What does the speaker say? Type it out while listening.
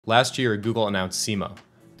Last year, Google announced SIMA,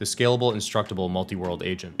 the Scalable Instructable Multi-World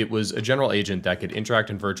Agent. It was a general agent that could interact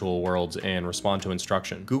in virtual worlds and respond to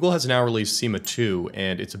instruction. Google has now released SIMA-2,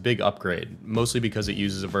 and it's a big upgrade, mostly because it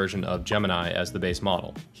uses a version of Gemini as the base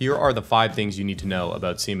model. Here are the 5 things you need to know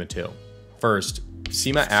about SIMA-2. First,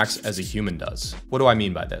 SIMA acts as a human does. What do I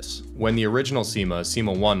mean by this? When the original SIMA,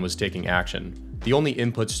 SIMA-1, was taking action, the only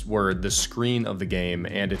inputs were the screen of the game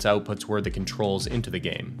and its outputs were the controls into the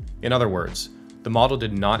game. In other words, the model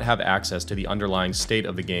did not have access to the underlying state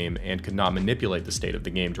of the game and could not manipulate the state of the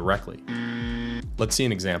game directly. Let's see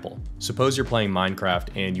an example. Suppose you're playing Minecraft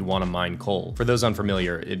and you want to mine coal. For those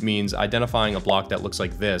unfamiliar, it means identifying a block that looks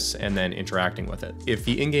like this and then interacting with it. If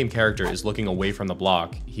the in-game character is looking away from the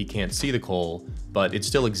block, he can't see the coal, but it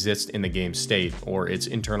still exists in the game state or its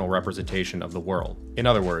internal representation of the world. In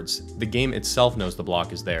other words, the game itself knows the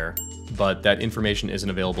block is there, but that information isn't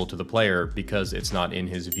available to the player because it's not in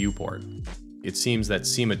his viewport. It seems that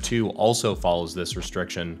SIMA-2 also follows this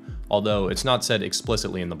restriction, although it's not said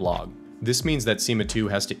explicitly in the blog. This means that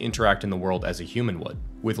SIMA-2 has to interact in the world as a human would,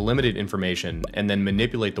 with limited information, and then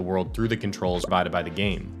manipulate the world through the controls provided by the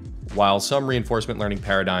game. While some reinforcement learning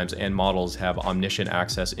paradigms and models have omniscient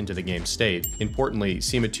access into the game state, importantly,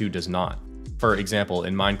 SIMA-2 does not. For example,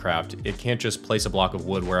 in Minecraft, it can't just place a block of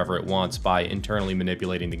wood wherever it wants by internally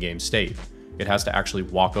manipulating the game state. It has to actually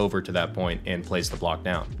walk over to that point and place the block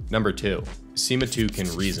down. Number 2, SIMA-2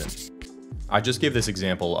 can reason. I just gave this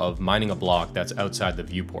example of mining a block that's outside the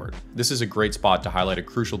viewport. This is a great spot to highlight a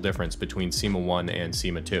crucial difference between SIMA-1 and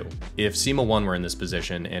SIMA-2. If SIMA-1 were in this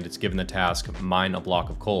position and it's given the task, mine a block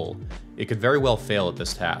of coal, it could very well fail at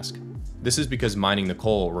this task. This is because mining the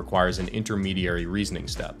coal requires an intermediary reasoning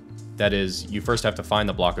step. That is, you first have to find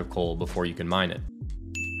the block of coal before you can mine it.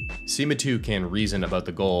 SIMA-2 can reason about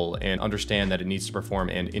the goal and understand that it needs to perform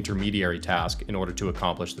an intermediary task in order to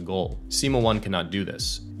accomplish the goal. SIMA-1 cannot do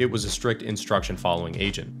this. It was a strict instruction-following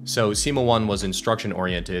agent. So SIMA-1 was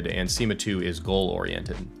instruction-oriented and SIMA-2 is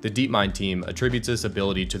goal-oriented. The DeepMind team attributes this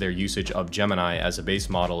ability to their usage of Gemini as a base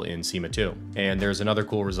model in SIMA-2. And there's another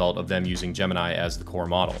cool result of them using Gemini as the core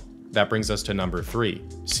model. That brings us to number 3.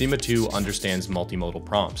 SIMA-2 understands multimodal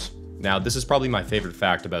prompts. Now, this is probably my favorite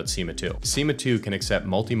fact about SIMA-2. SIMA-2 can accept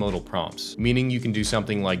multimodal prompts, meaning you can do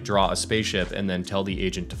something like draw a spaceship and then tell the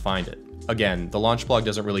agent to find it. Again, the launch blog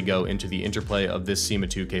doesn't really go into the interplay of this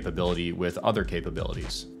SIMA-2 capability with other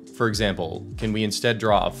capabilities. For example, can we instead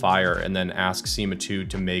draw a fire and then ask SIMA-2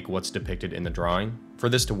 to make what's depicted in the drawing? For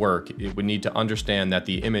this to work, it would need to understand that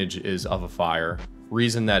the image is of a fire,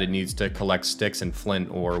 reason that it needs to collect sticks and flint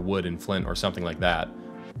or wood and flint or something like that,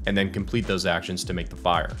 and then complete those actions to make the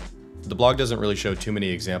fire. The blog doesn't really show too many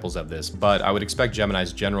examples of this, but I would expect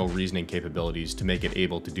Gemini's general reasoning capabilities to make it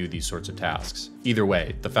able to do these sorts of tasks. Either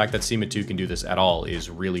way, the fact that SIMA-2 can do this at all is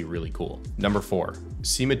really, really cool. Number 4,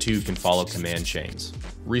 SIMA-2 can follow command chains.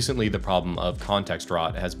 Recently, the problem of context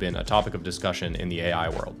rot has been a topic of discussion in the AI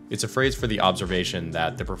world. It's a phrase for the observation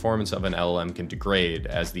that the performance of an LLM can degrade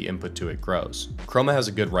as the input to it grows. Chroma has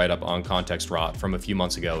a good write-up on context rot from a few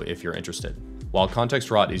months ago if you're interested. While context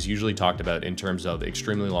rot is usually talked about in terms of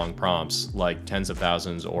extremely long prompts, like tens of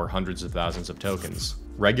thousands or hundreds of thousands of tokens,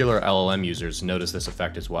 regular LLM users notice this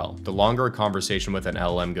effect as well. The longer a conversation with an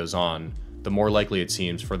LLM goes on, the more likely it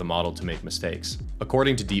seems for the model to make mistakes.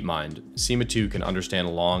 According to DeepMind, SIMA-2 can understand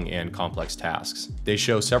long and complex tasks. They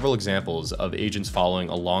show several examples of agents following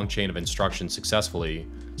a long chain of instructions successfully,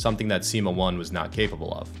 something that SIMA-1 was not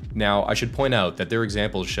capable of. Now, I should point out that their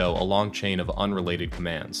examples show a long chain of unrelated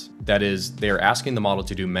commands. That is, they are asking the model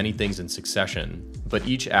to do many things in succession, but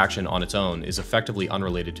each action on its own is effectively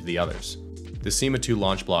unrelated to the others. The SIMA-2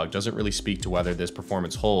 launch blog doesn't really speak to whether this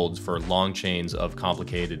performance holds for long chains of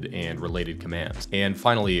complicated and related commands. And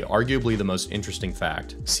finally, arguably the most interesting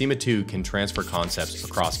fact, SIMA-2 can transfer concepts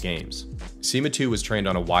across games. SIMA-2 was trained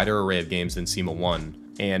on a wider array of games than SIMA-1,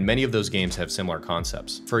 and many of those games have similar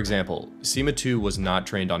concepts. For example, SIMA-2 was not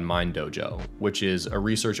trained on MineDojo, which is a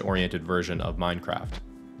research-oriented version of Minecraft.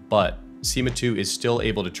 But SIMA-2 is still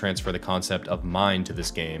able to transfer the concept of mine to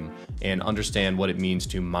this game and understand what it means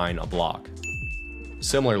to mine a block.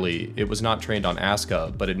 Similarly, it was not trained on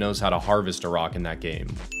ASCA, but it knows how to harvest a rock in that game,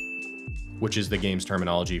 which is the game's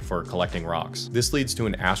terminology for collecting rocks. This leads to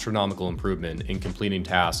an astronomical improvement in completing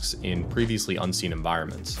tasks in previously unseen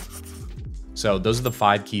environments. So those are the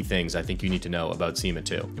 5 key things I think you need to know about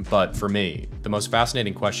SIMA-2. But for me, the most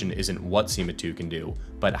fascinating question isn't what SIMA-2 can do,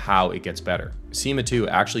 but how it gets better. SIMA-2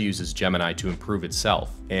 actually uses Gemini to improve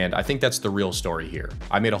itself, and I think that's the real story here.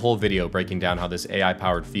 I made a whole video breaking down how this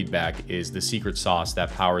AI-powered feedback is the secret sauce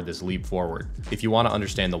that powered this leap forward. If you want to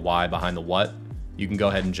understand the why behind the what, you can go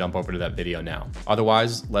ahead and jump over to that video now.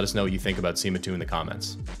 Otherwise, let us know what you think about SIMA-2 in the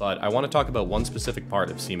comments. But I want to talk about one specific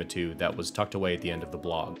part of SIMA-2 that was tucked away at the end of the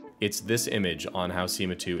blog. It's this image on how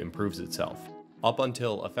SIMA-2 improves itself. Up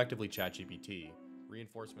until effectively ChatGPT,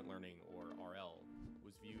 reinforcement learning, or RL,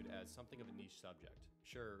 was viewed as something of a niche subject.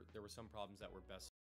 Sure, there were some problems that were best